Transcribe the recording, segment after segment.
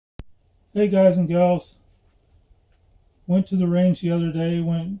Hey guys and gals, went to the range the other day,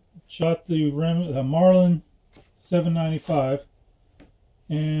 shot the Marlin 795,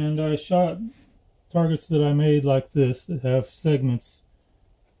 and I shot targets that I made like this that have segments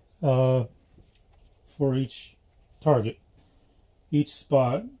for each target, each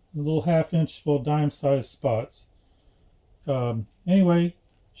spot, little half-inch, well, dime-sized spots. Anyway,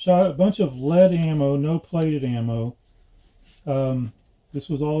 shot a bunch of lead ammo, no plated ammo. This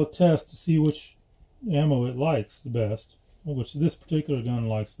was all a test to see which ammo it likes the best, which this particular gun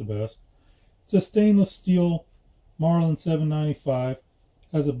likes the best. It's a stainless steel Marlin 795,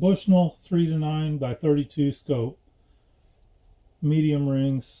 has a Bushnell 3-9 by 32 scope, medium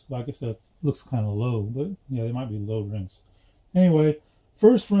rings. Like I said, looks kind of low, but yeah, they might be low rings. Anyway,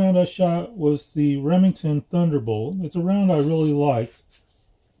 first round I shot was the Remington Thunderbolt. It's a round I really like.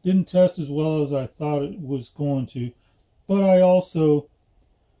 Didn't test as well as I thought it was going to, but I also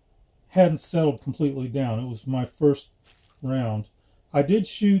hadn't settled completely down. It was my first round. I did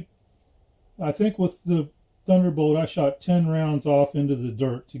shoot, I think with the Thunderbolt, I shot 10 rounds off into the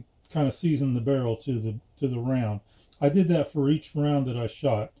dirt to kind of season the barrel to the round. I did that for each round that I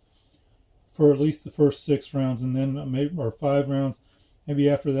shot, for at least the first 6 rounds, and then maybe, or 5 rounds. Maybe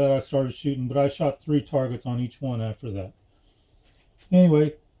after that I started shooting, but I shot 3 targets on each one after that.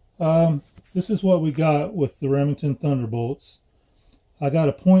 Anyway, this is what we got with the Remington Thunderbolts. I got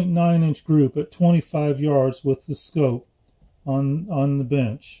a 0.9-inch group at 25 yards with the scope on the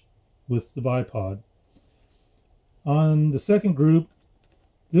bench with the bipod. On the second group,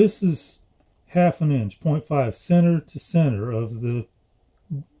 this is half an inch, 0.5, center to center of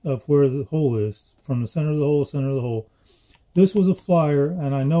where the hole is, from the center of the hole to center of the hole. This was a flyer,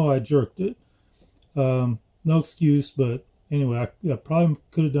 and I know I jerked it. No excuse, but anyway, I probably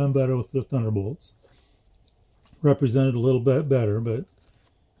could have done better with the Thunderbolts. Represented a little bit better, but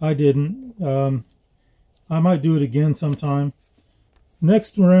I didn't. I might do it again sometime.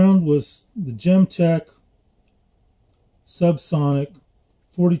 Next round was the Gemtech Subsonic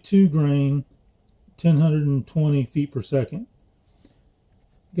 42 grain, 1020 feet per second.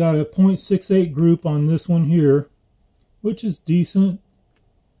 Got a 0.68 group on this one here, which is decent,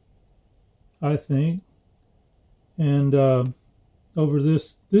 I think. And over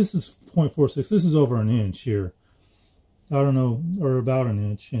this is 0.46. This is over an inch here. I don't know, or about an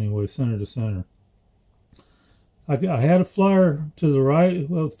inch anyway, center to center. I had a flyer to the right.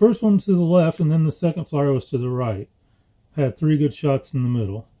 Well, the first one to the left, and then the second flyer was to the right. I had 3 good shots in the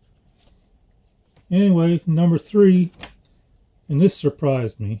middle. Anyway, number 3, and this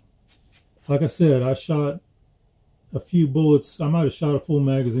surprised me. Like I said, I shot a few bullets. I might have shot a full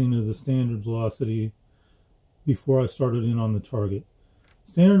magazine of the Standard Velocity before I started in on the target.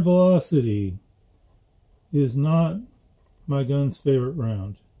 Standard Velocity is not my gun's favorite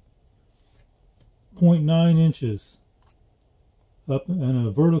round. 0.9 inches up in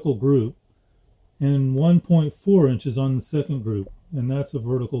a vertical group, and 1.4 inches on the second group, and that's a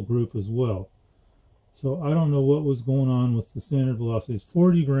vertical group as well. So I don't know what was going on with the Standard Velocity. It's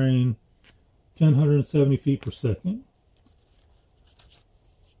 40 grain, 1070 feet per second.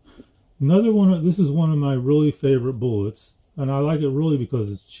 Another one, this is one of my really favorite bullets, and I like it really because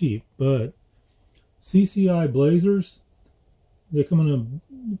it's cheap, but CCI Blazers, they come in a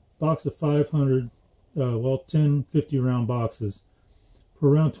box of 500, 10 50 round boxes for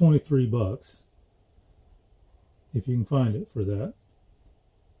around 23 bucks, if you can find it for that.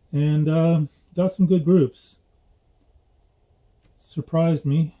 And got some good groups. Surprised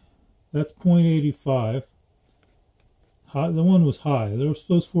me. That's 0.85. The one was high.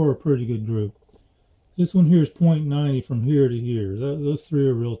 Those 4 are a pretty good group. This one here is 0.90 from here to here. Those 3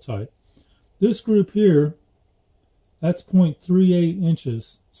 are real tight. This group here, that's 0.38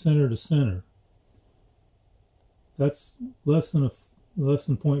 inches center to center. That's less than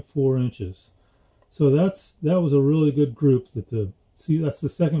 0.4 inches. So that was a really good group. That's the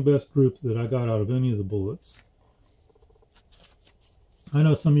second best group that I got out of any of the bullets. I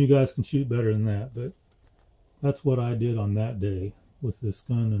know some of you guys can shoot better than that, but that's what I did on that day with this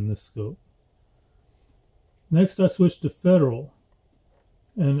gun and this scope. Next, I switched to Federal.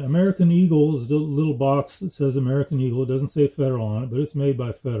 And American Eagle is the little box that says American Eagle. It doesn't say Federal on it, but it's made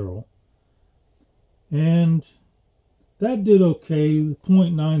by Federal. And that did okay.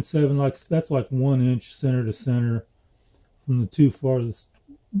 0.97, that's like 1 inch center to center from the 2 farthest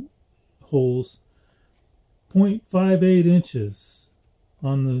holes. 0.58 inches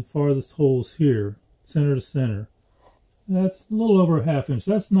on the farthest holes here, center to center. That's a little over a ½ inch.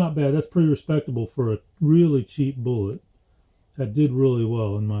 That's not bad. That's pretty respectable for a really cheap bullet. That did really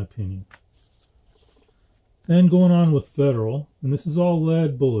well, in my opinion. Then going on with Federal, and this is all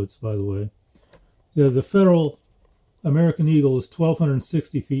lead bullets, by the way. Yeah, the Federal American Eagle is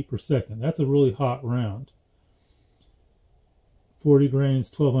 1,260 feet per second. That's a really hot round. 40 grains,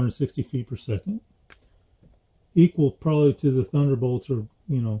 1,260 feet per second. Equal probably to the Thunderbolts, or,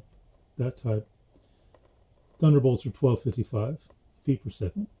 you know, that type. Thunderbolts are 1,255 feet per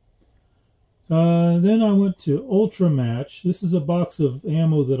second. Then I went to Ultra Match. This is a box of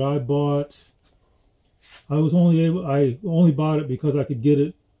ammo that I bought. I only bought it because I could get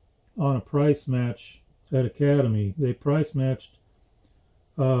it on a price match at Academy. They price matched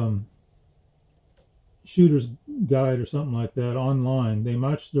Shooter's Guide or something like that online. They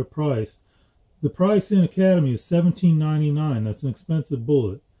matched their price. The price in Academy is $17.99. That's an expensive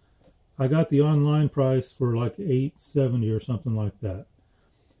bullet. I got the online price for like $8.70 or something like that.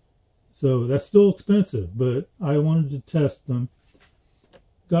 So that's still expensive, but I wanted to test them.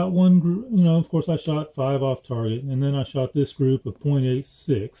 Got one group, you know, of course I shot 5 off target, and then I shot this group of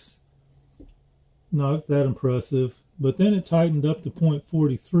 .86. Not that impressive, but then it tightened up to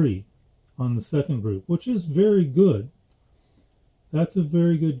 .43 on the second group, which is very good. That's a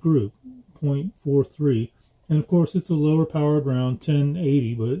very good group, .43. And of course it's a lower powered round,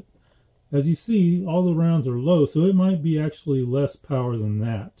 1080, but as you see, all the rounds are low, so it might be actually less power than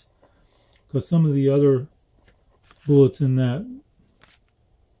that, because some of the other bullets in that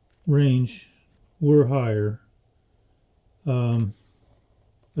range were higher,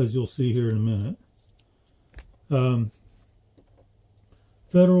 as you'll see here in a minute.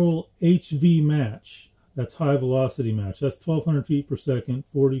 Federal HV Match, that's high velocity match. That's 1,200 feet per second,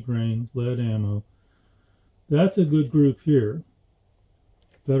 40 grain lead ammo. That's a good group here.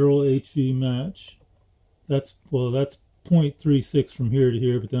 Federal HV Match. That's .36 from here to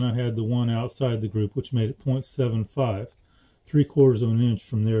here, but then I had the one outside the group, which made it .75, 3/4 of an inch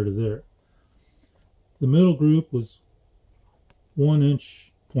from there to there. The middle group was 1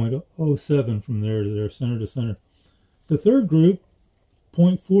 inch, .07 from there to there, center to center. The third group,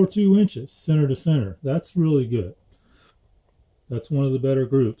 0.42 inches, center to center. That's really good. That's one of the better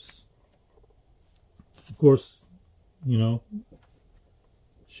groups. Of course, you know,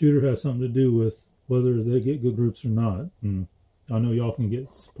 shooter has something to do with whether they get good groups or not. And I know y'all can get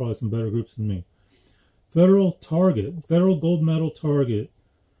probably some better groups than me. Federal Target, Federal Gold Medal Target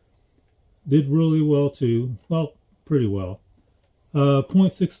did really well too. Well, pretty well.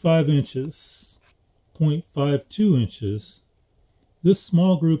 0.65 inches, 0.52 inches. This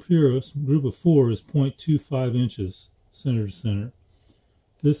small group here, this group of 4, is 0.25 inches center to center.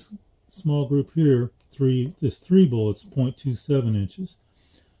 This small group here, this 3 bullets, 0.27 inches.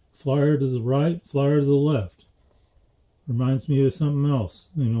 Flyer to the right, flyer to the left. Reminds me of something else.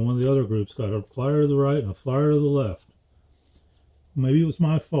 You know, one of the other groups got a flyer to the right and a flyer to the left. Maybe it was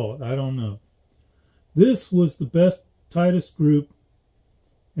my fault. I don't know. This was the best, tightest group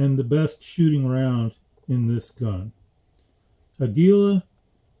and the best shooting round in this gun. Aguila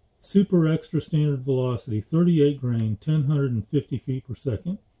Super Extra Standard Velocity, 38 grain, 1,050 feet per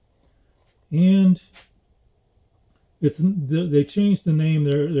second. And they changed the name.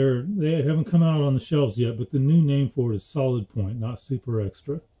 They haven't come out on the shelves yet, but the new name for it is Solid Point, not Super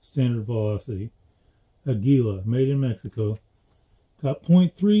Extra Standard Velocity. Aguila, made in Mexico. Got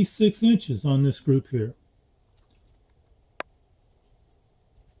 0.36 inches on this group here.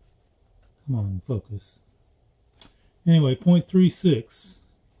 Come on, focus. Anyway, 0.36.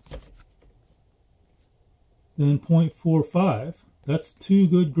 Then 0.45. That's 2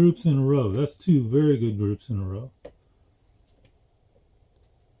 good groups in a row. That's 2 very good groups in a row.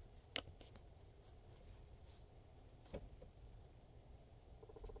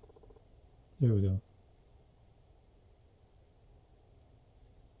 There we go.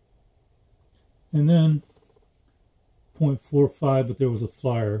 And then 0.45, but there was a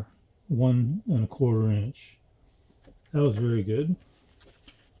flyer, 1 1/4 inch. That was very good.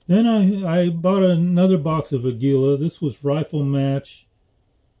 Then I bought another box of Aguila. This was rifle match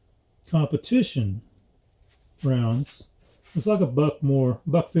competition rounds. It's like $1.50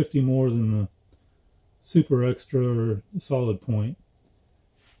 more than the Super Extra or Solid Point.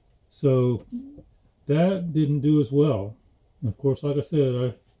 So that didn't do as well. And of course, like I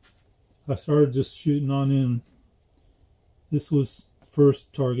said, I started just shooting on in. This was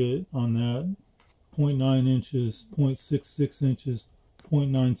first target on that. 0.9 inches, 0.66 inches,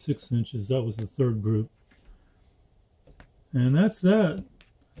 0.96 inches. That was the third group. And that's that.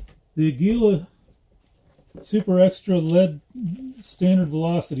 The Aguila Super Extra Lead Standard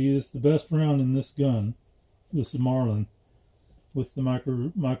Velocity is the best round in this gun. This is Marlin with the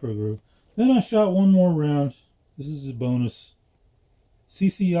micro group. Then I shot one more round. This is a bonus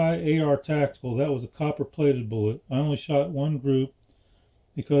CCI AR Tactical. That was a copper-plated bullet. I only shot one group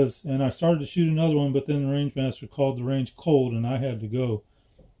and I started to shoot another one, but then the range master called the range cold, and I had to go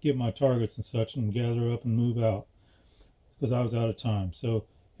get my targets and such and gather up and move out because I was out of time. So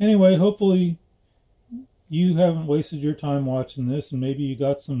anyway, hopefully you haven't wasted your time watching this, and maybe you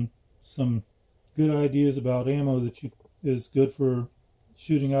got some good ideas about ammo that is good for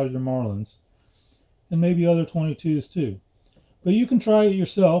shooting out of your Marlins, and maybe other 22s too. But you can try it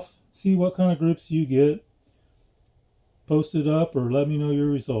yourself, see what kind of groups you get, post it up, or let me know your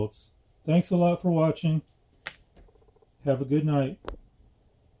results. Thanks a lot for watching. Have a good night.